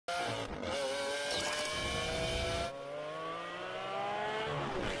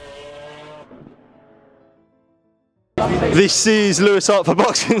This is Lewis Hart for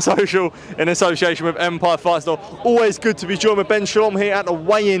Boxing Social in association with Empire Fight Store. Always good to be joined with Ben Shalom here at the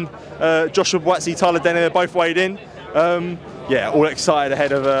weigh-in. Joshua Buatsi, Tyler Denny, they're both weighed in. Yeah, all excited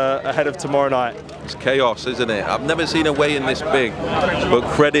ahead of tomorrow night. It's chaos, isn't it? I've never seen a weigh-in this big, but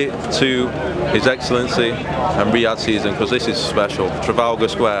credit to His Excellency and Riyadh season, because this is special. Trafalgar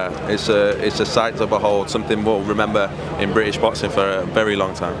Square, it's a sight to behold, something we'll remember in British boxing for a very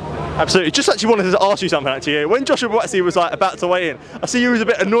long time. Absolutely. Just actually wanted to ask you something actually. When Joshua Buatsi was like about to weigh in, I see you was a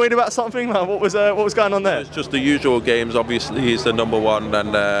bit annoyed about something. Like, what was going on there? It's just the usual games. Obviously, he's the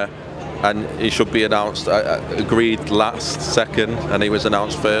 #1, and he should be announced. Agreed last second, and he was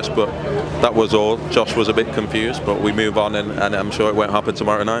announced first. But that was all. Josh was a bit confused, but we move on, and I'm sure it won't happen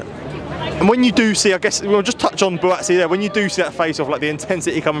tomorrow night. And when you do see, I guess we'll just touch on Buatsi there, when you do see that face-off, like the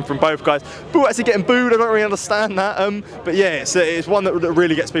intensity coming from both guys, Buatsi getting booed, I don't really understand that, but yeah, it's one that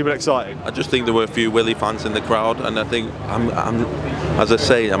really gets people excited. I just think there were a few Willie fans in the crowd, and I think, as I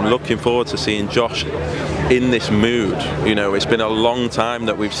say, I'm looking forward to seeing Josh in this mood. You know, it's been a long time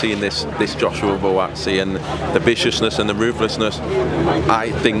that we've seen this Joshua Buatsi, and the viciousness and the ruthlessness,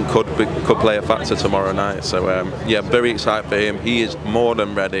 I think could play a factor tomorrow night. So yeah, very excited for him. He is more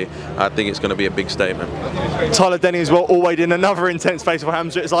than ready. I think it's going to be a big statement. Tyler Denny as well, all weighed in, another intense face for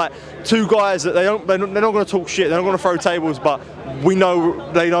Hamzah. It's like two guys that they're not going to talk shit, they're not going to throw tables, but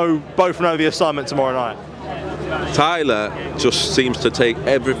both know the assignment tomorrow night. Tyler just seems to take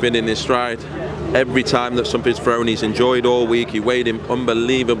everything in his stride. Every time that something's thrown, he's enjoyed all week. He weighed him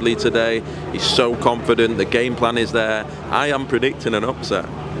unbelievably today. He's so confident, the game plan is there. I am predicting an upset.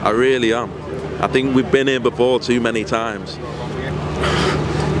 I really am. I think we've been here before too many times.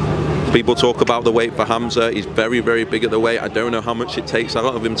 People talk about the weight for Hamzah. He's very, very big at the weight. I don't know how much it takes a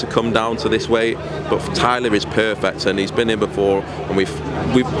lot of him to come down to this weight, but Tyler is perfect, and he's been here before. And if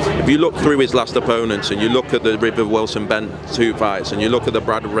you look through his last opponents, and you look at the River Wilson Bent 2 fights, and you look at the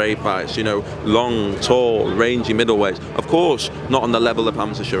Brad Ray fights, you know, long, tall, rangy middleweights. Of course, not on the level of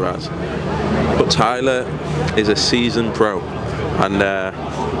Hamzah Sheeraz, but Tyler is a seasoned pro, and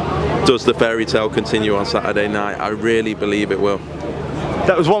does the fairy tale continue on Saturday night? I really believe it will.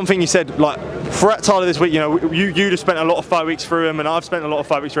 That was one thing you said, like, throughout Tyler this week, you know, you'd have spent a lot of fight weeks through him, and I've spent a lot of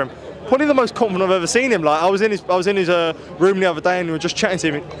fight weeks through him. Probably the most confident I've ever seen him. Like, I was in his room the other day, and we were just chatting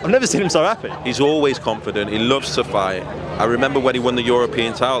to him. I've never seen him so happy. He's always confident. He loves to fight. I remember when he won the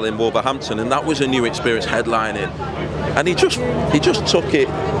European title in Wolverhampton, and that was a new experience, headlining. And he just took it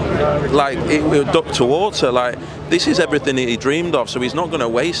like it was duck to water. Like, this is everything that he dreamed of, so he's not going to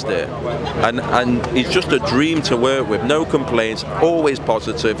waste it. And he's just a dream to work with. No complaints. Always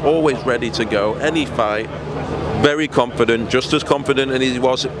positive. Always ready to go. Any fight. Very confident, just as confident as he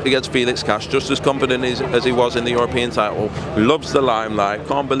was against Felix Cash, just as confident as he was in the European title. Loves the limelight,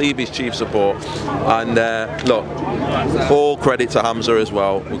 can't believe his chief support. And look, all credit to Hamzah as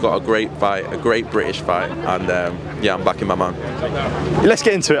well. We've got a great fight, a great British fight, and yeah, I'm backing my man. Let's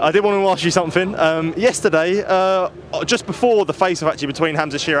get into it. I did want to ask you something. Yesterday, just before the face-off actually between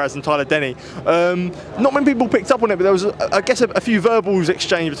Hamzah Sheeraz and Tyler Denny, not many people picked up on it, but there was, I guess, a few verbals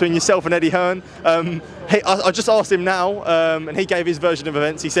exchanged between yourself and Eddie Hearn. I just asked him now, and he gave his version of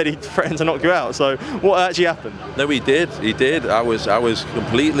events. He said he threatened to knock you out. So what actually happened? No, he did. He did. I was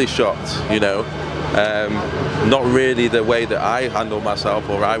completely shocked. You know, not really the way that I handle myself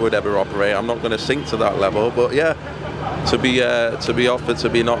or I would ever operate. I'm not going to sink to that level. But yeah, to be offered to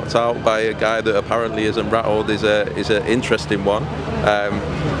be knocked out by a guy that apparently isn't rattled is an interesting one.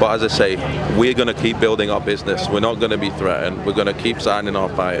 But as I say, we're going to keep building our business. We're not going to be threatened. We're going to keep signing our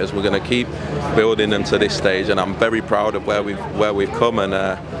fighters. We're going to keep building them to this stage. And I'm very proud of where we've come. And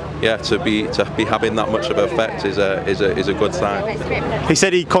yeah, to be having that much of an effect is a good sign. He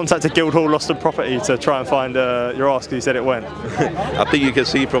said he contacted Guildhall Lost and Property to try and find your ask. He said it went. I think you can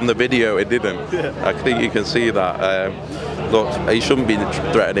see from the video it didn't. Yeah. I think you can see that. Look, he shouldn't be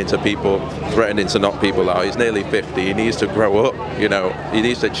threatening to knock people out. He's nearly 50. He needs to grow up. You know, he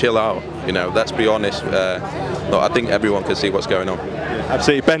needs to chill out. You know, let's be honest. Look, I think everyone can see what's going on.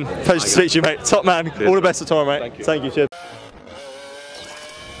 Absolutely, Ben. Pleasure to speak to you, mate. Top man. Cheers. All the best for tomorrow, mate. Thank you. Thank you. Cheers.